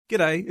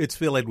G'day, it's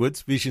Phil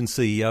Edwards, Vision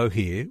CEO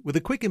here, with a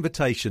quick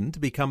invitation to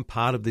become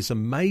part of this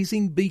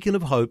amazing beacon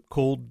of hope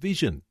called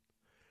Vision.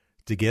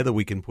 Together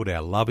we can put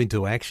our love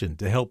into action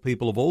to help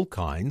people of all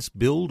kinds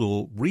build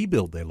or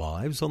rebuild their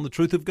lives on the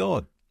truth of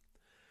God.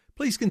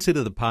 Please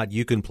consider the part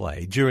you can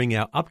play during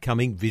our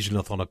upcoming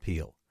Visionathon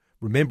appeal,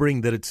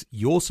 remembering that it's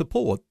your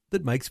support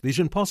that makes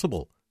Vision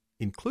possible,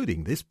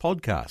 including this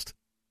podcast.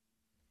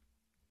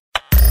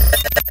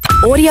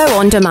 Audio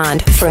on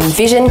demand from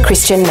Vision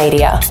Christian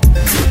Media.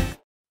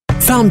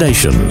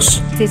 Foundations.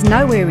 There's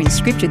nowhere in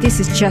Scripture, this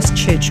is just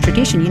church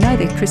tradition. You know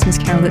the Christmas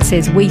carol that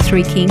says, "We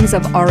three kings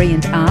of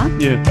Orient are"?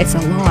 Yeah. It's a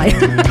lie.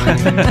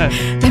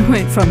 They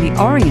weren't from the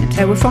Orient,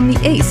 they were from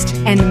the East.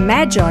 And the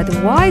Magi,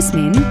 the wise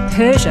men,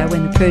 Persia,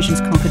 when the Persians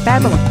conquered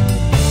Babylon.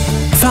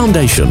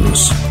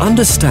 Foundations.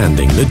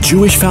 Understanding the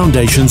Jewish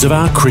foundations of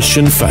our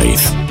Christian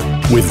faith.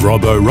 With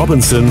Robbo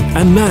Robinson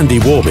and Mandy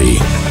Warby.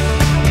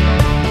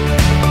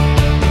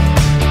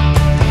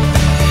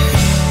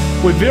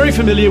 We're very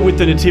familiar with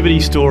the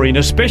Nativity story and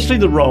especially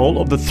the role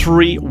of the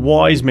three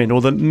wise men, or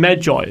the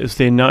Magi as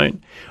they're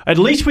known. At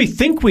least we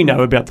think we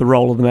know about the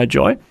role of the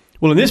Magi.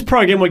 Well, in this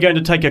program, we're going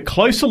to take a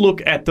closer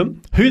look at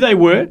them, who they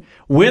were,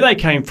 where they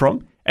came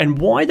from, and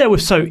why they were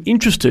so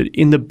interested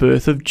in the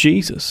birth of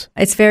Jesus.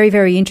 It's very,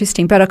 very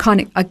interesting, but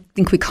I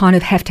think we kind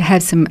of have to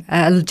have some,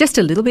 just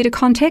a little bit of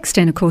context,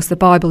 and of course the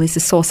Bible is the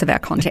source of our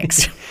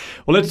context.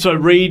 Well, let's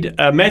read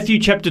Matthew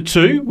chapter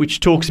 2, which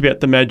talks about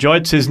the Magi.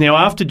 It says, "Now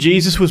after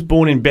Jesus was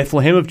born in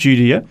Bethlehem of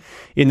Judea,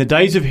 in the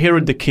days of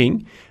Herod the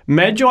king,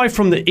 Magi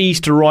from the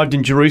east arrived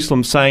in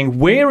Jerusalem, saying,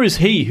 'Where is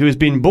he who has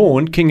been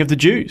born King of the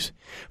Jews?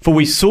 For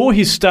we saw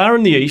his star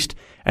in the east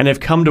and have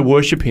come to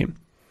worship him.'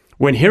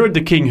 When Herod the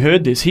king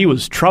heard this, he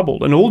was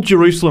troubled, and all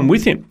Jerusalem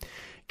with him.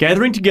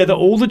 Gathering together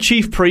all the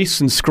chief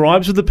priests and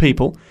scribes of the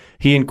people,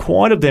 he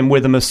inquired of them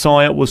where the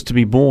Messiah was to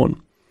be born.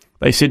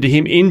 They said to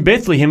him, 'In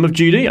Bethlehem of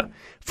Judea,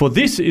 for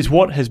this is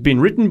what has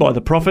been written by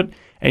the prophet,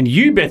 and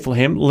you,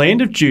 Bethlehem,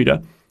 land of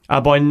Judah,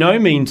 are by no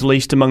means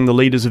least among the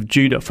leaders of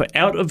Judah, for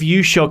out of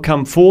you shall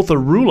come forth a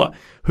ruler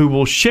who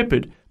will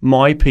shepherd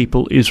my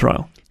people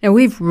Israel.'" Now,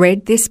 we've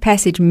read this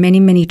passage many,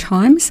 many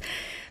times,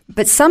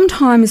 but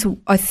sometimes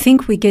I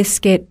think we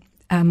just get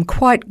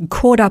quite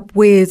caught up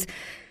with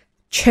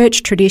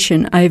church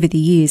tradition over the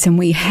years, and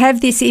we have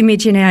this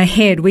image in our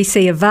head. We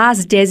see a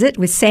vast desert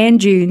with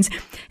sand dunes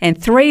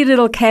and three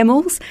little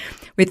camels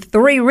with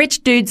three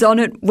rich dudes on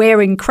it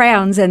wearing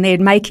crowns, and they're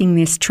making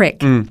this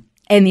trek.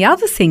 And the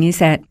other thing is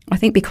that I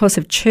think because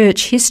of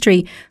church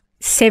history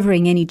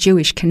severing any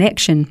Jewish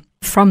connection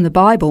from the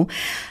Bible,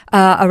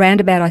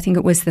 around about, I think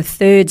it was the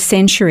 3rd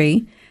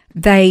century,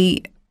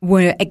 they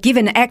were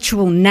given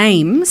actual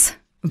names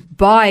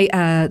by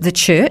the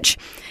church,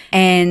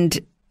 and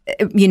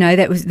you know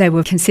they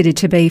were considered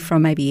to be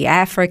from maybe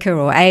Africa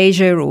or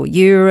Asia or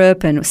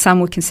Europe, and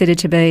some were considered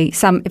to be,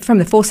 some from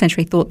the 4th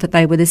century thought that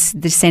they were the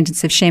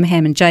descendants of Shem,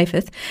 Ham and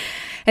Japheth.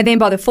 And then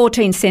by the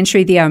 14th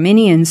century, the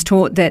Armenians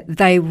taught that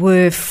they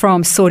were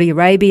from Saudi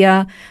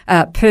Arabia,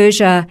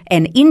 Persia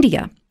and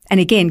India. And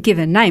again,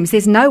 given names.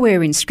 There's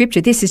nowhere in Scripture.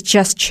 This is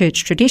just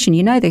church tradition.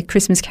 You know the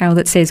Christmas carol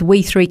that says,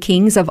 "We three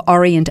kings of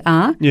Orient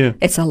are"? Yeah.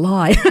 It's a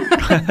lie.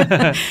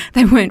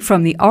 They weren't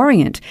from the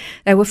Orient.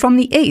 They were from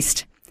the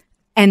East.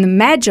 And the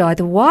Magi,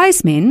 the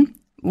wise men,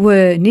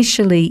 were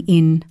initially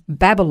in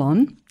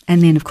Babylon,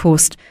 and then, of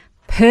course,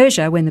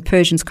 Persia when the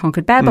Persians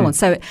conquered Babylon.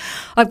 So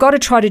I've got to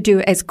try to do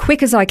as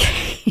quick as I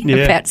can,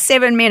 about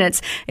 7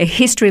 minutes, a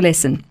history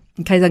lesson.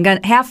 Okay, so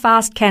how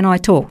fast can I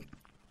talk?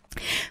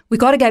 We've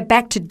got to go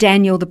back to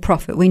Daniel the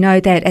prophet. We know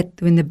that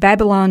when the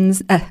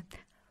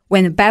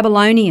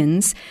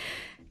Babylonians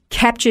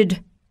captured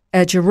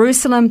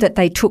Jerusalem, that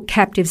they took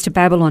captives to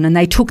Babylon, and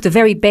they took the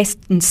very best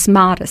and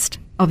smartest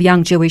of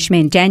young Jewish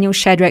men. Daniel,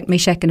 Shadrach,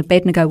 Meshach and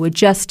Abednego were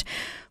just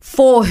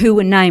 4 who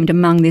were named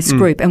among this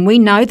group. And we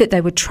know that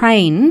they were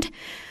trained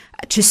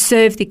to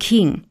serve the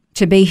king,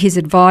 to be his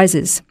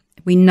advisors.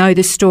 We know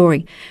the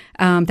story.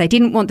 They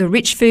didn't want the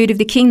rich food of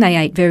the king. They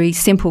ate very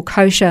simple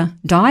kosher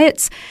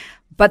diets.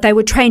 But they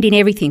were trained in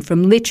everything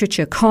from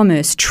literature,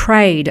 commerce,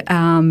 trade,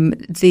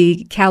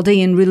 the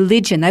Chaldean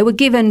religion. They were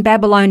given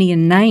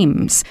Babylonian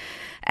names,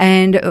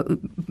 and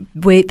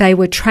they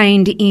were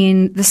trained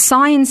in the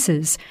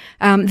sciences,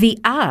 the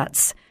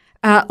arts,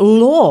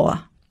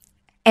 law.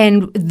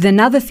 And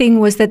another thing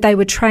was that they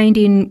were trained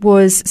in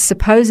was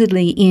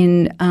supposedly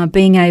in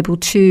being able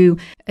to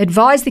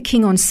advise the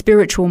king on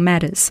spiritual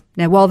matters.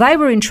 Now, while they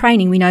were in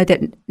training, we know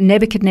that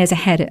Nebuchadnezzar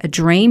had a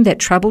dream that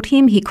troubled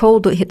him. He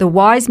called the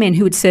wise men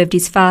who had served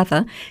his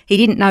father. He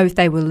didn't know if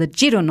they were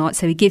legit or not,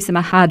 so he gives them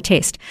a hard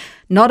test.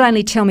 Not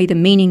only tell me the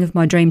meaning of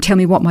my dream, tell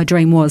me what my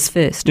dream was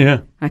first.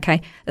 Yeah.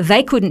 Okay.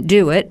 They couldn't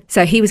do it,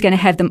 so he was going to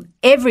have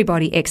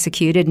everybody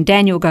executed, and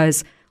Daniel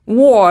goes,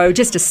 "Whoa,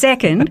 just a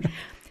second."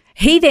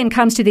 He then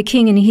comes to the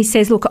king and he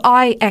says, "Look,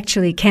 I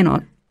actually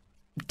cannot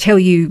tell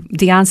you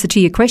the answer to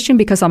your question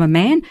because I'm a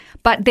man,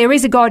 but there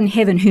is a God in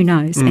heaven who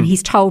knows, and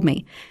he's told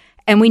me."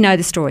 And we know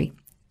the story.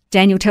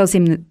 Daniel tells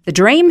him the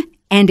dream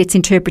and its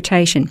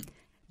interpretation.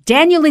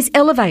 Daniel is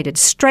elevated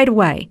straight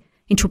away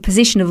into a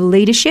position of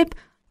leadership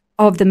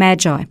of the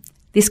Magi.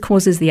 This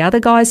causes the other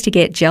guys to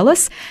get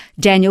jealous.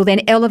 Daniel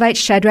then elevates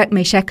Shadrach,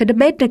 Meshach, and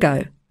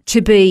Abednego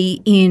to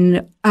be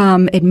in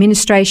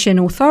administration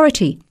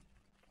authority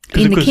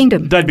in the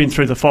kingdom. They'd been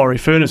through the fiery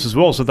furnace as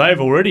well, so they've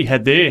already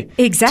had their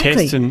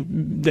tests,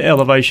 and the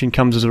elevation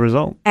comes as a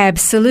result.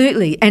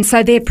 Absolutely. And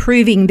so they're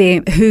proving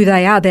who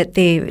they are, that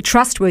they're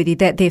trustworthy,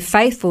 that they're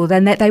faithful,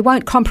 and that they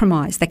won't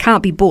compromise. They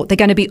can't be bought. They're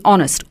going to be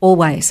honest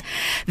always.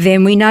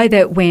 Then we know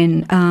that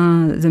when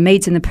the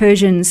Medes and the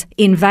Persians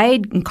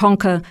invade and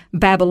conquer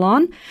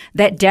Babylon,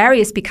 that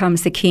Darius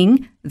becomes the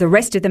king. The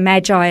rest of the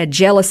Magi are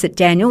jealous at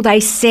Daniel.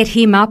 They set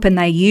him up and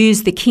they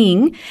use the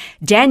king.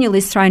 Daniel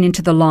is thrown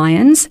into the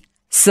lions,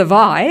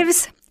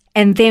 survives,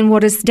 and then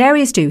what does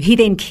Darius do? He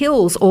then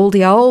kills all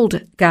the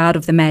old guard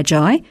of the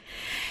Magi.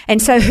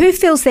 And so who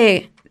fills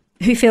their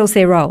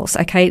roles?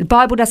 Okay, the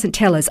Bible doesn't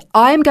tell us.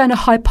 I am going to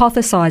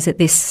hypothesize at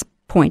this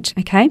point,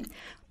 okay?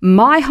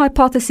 My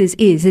hypothesis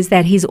is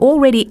that he's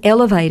already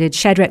elevated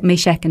Shadrach,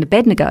 Meshach, and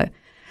Abednego.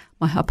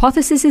 My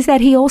hypothesis is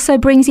that he also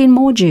brings in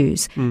more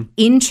Jews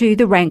into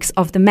the ranks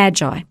of the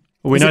Magi.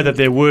 Well, we know that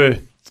there were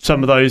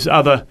some of those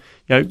other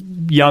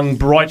young,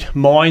 bright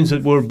minds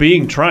that were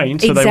being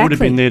trained, so they would have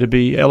been there to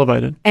be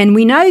elevated. And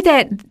we know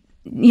that,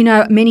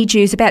 many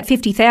Jews, about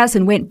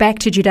 50,000, went back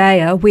to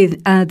Judea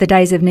with the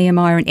days of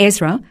Nehemiah and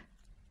Ezra,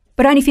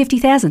 but only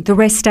 50,000. The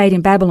rest stayed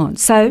in Babylon.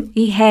 So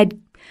he had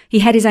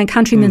his own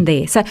countrymen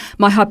there. So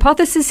my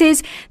hypothesis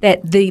is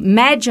that the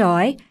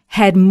Magi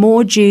had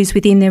more Jews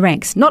within their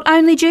ranks. Not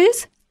only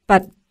Jews,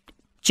 but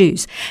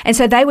Jews. And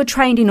so they were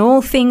trained in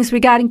all things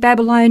regarding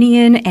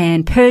Babylonian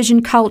and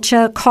Persian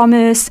culture,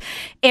 commerce,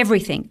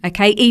 everything,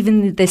 okay,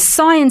 even the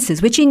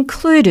sciences, which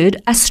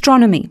included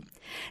astronomy.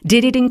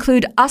 Did it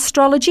include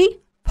astrology?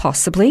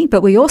 Possibly,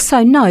 but we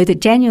also know that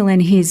Daniel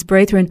and his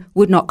brethren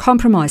would not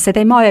compromise. So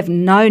they might have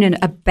known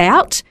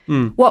about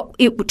what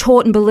it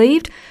taught and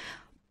believed,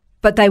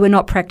 but they were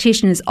not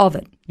practitioners of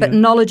it, but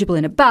knowledgeable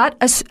in it. But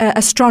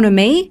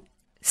astronomy,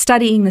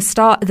 studying the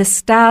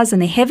stars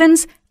and the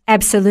heavens,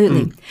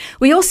 absolutely.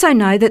 We also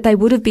know that they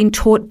would have been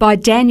taught by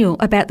Daniel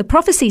about the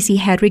prophecies he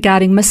had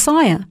regarding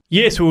Messiah.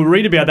 Yes, we'll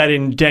read about that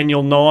in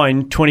Daniel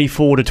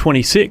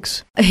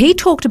 9:24-26. He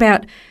talked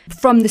about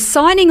from the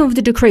signing of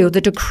the decree, or the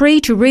decree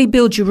to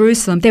rebuild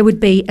Jerusalem, there would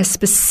be a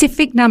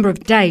specific number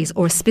of days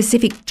or a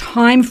specific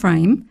time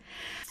frame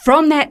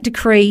from that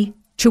decree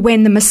to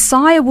when the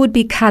Messiah would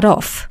be cut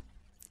off.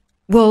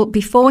 Well,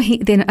 before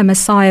then a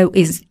Messiah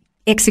is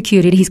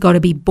executed, he's got to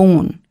be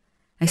born.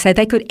 So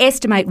they could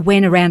estimate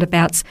when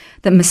aroundabouts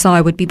the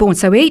Messiah would be born.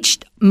 So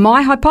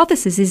my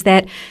hypothesis is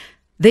that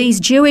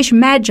these Jewish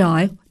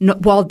Magi,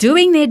 while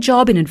doing their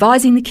job in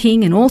advising the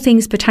king and all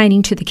things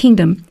pertaining to the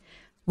kingdom,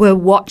 were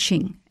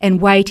watching and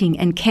waiting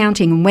and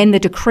counting. And when the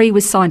decree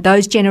was signed,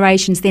 those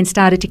generations then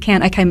started to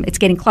count, okay, it's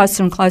getting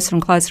closer and closer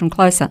and closer and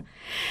closer.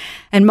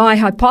 And my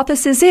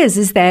hypothesis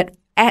is that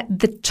at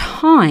the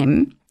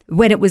time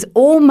when it was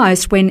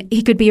almost when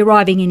he could be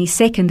arriving any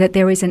second, that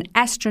there is an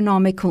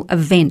astronomical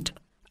event,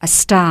 a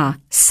star,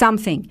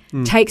 something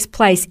takes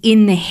place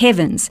in the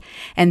heavens,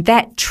 and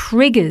that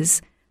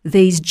triggers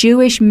these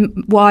Jewish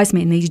wise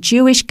men, these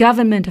Jewish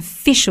government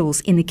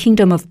officials in the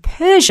kingdom of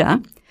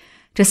Persia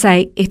to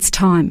say, it's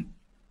time.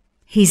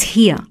 He's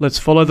here. Let's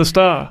follow the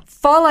star.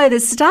 Follow the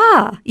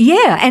star.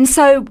 Yeah. And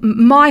so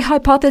my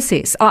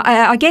hypothesis,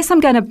 I guess I'm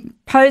going to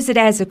pose it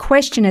as a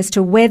question as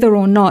to whether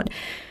or not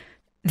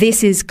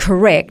this is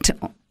correct.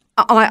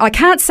 I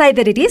can't say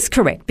that it is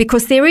correct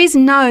because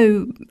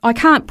I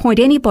can't point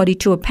anybody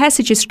to a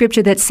passage of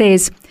scripture that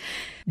says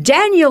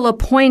Daniel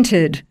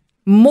appointed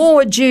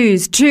more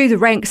Jews to the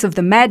ranks of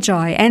the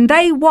Magi, and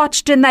they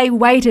watched and they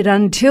waited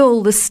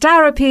until the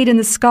star appeared in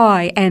the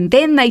sky, and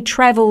then they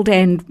travelled,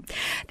 and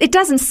it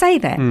doesn't say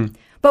that.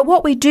 But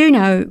what we do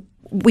know,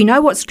 we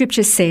know what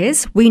scripture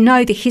says. We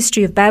know the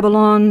history of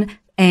Babylon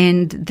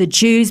and the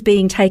Jews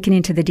being taken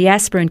into the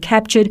diaspora and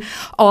captured,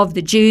 of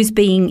the Jews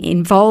being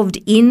involved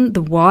in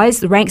the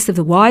ranks of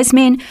the wise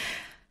men.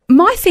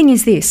 My thing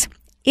is this: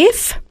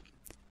 if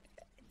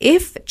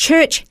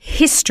church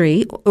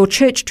history or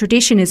church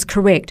tradition is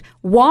correct,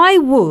 why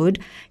would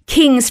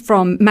kings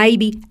from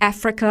maybe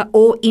Africa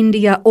or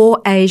India or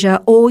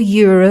Asia or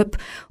Europe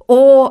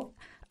or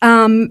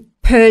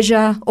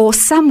Persia or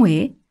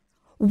somewhere,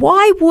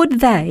 why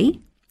would they,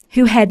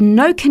 who had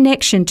no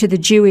connection to the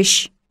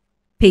Jewish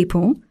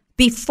people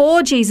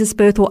before Jesus'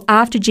 birth or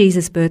after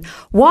Jesus' birth,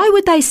 why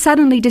would they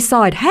suddenly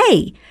decide,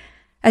 hey,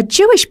 a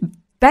Jewish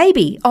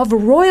baby of a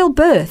royal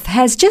birth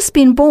has just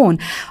been born.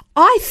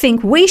 I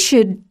think we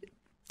should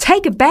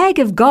take a bag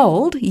of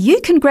gold, you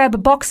can grab a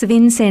box of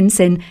incense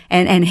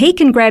and he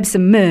can grab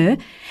some myrrh,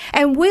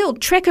 and we'll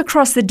trek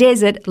across the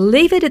desert,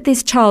 leave it at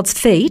this child's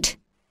feet,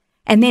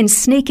 and then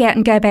sneak out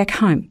and go back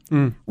home.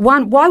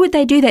 One, why would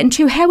they do that? And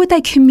two, how would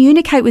they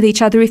communicate with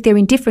each other if they're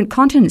in different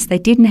continents? They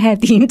didn't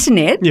have the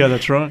internet. Yeah,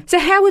 that's right. So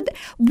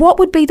what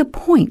would be the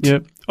point? Yeah.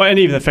 And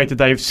even the fact that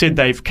they've said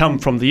they've come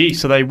from the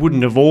east, so they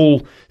wouldn't have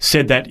all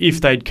said that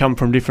if they'd come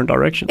from different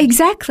directions.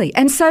 Exactly.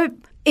 And so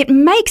it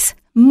makes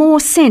more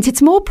sense.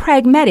 It's more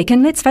pragmatic.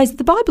 And let's face it,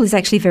 the Bible is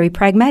actually very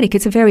pragmatic.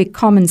 It's a very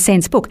common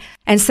sense book.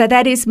 And so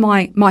that is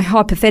my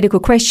hypothetical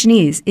question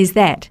is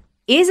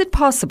it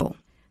possible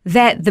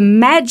that the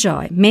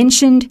Magi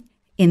mentioned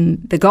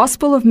in the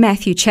Gospel of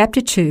Matthew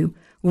chapter 2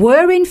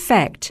 were in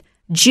fact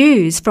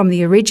Jews from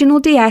the original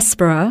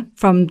diaspora,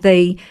 from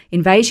the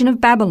invasion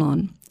of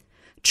Babylon,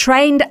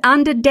 trained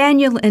under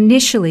Daniel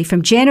initially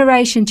from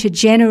generation to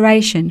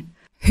generation,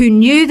 who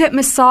knew that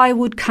Messiah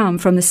would come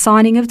from the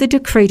signing of the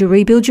decree to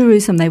rebuild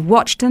Jerusalem? They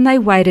watched and they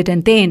waited,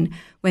 and then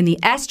when the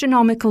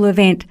astronomical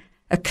event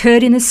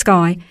occurred in the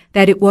sky,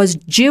 that it was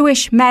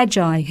Jewish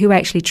Magi who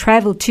actually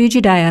travelled to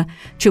Judea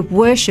to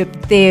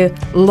worship their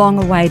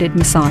long-awaited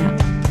Messiah.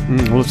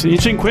 Well, it's an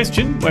interesting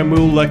question, and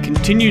we'll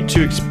continue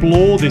to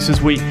explore this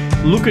as we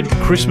look at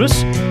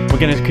Christmas. We're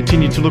going to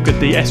continue to look at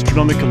the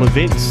astronomical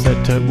events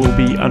that will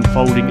be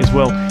unfolding as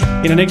well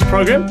in the next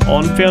program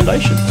on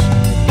Foundations.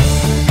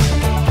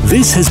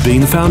 This has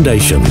been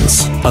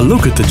Foundations, a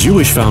look at the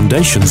Jewish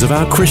foundations of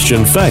our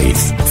Christian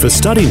faith. For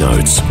study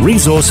notes,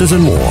 resources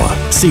and more,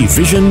 see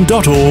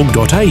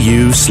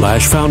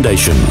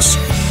vision.org.au/foundations.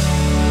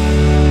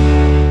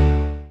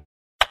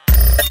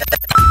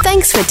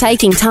 Thanks for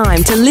taking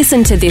time to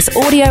listen to this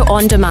audio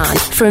on demand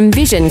from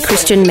Vision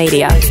Christian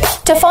Media.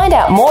 To find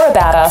out more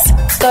about us,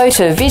 go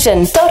to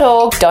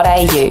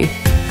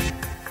vision.org.au.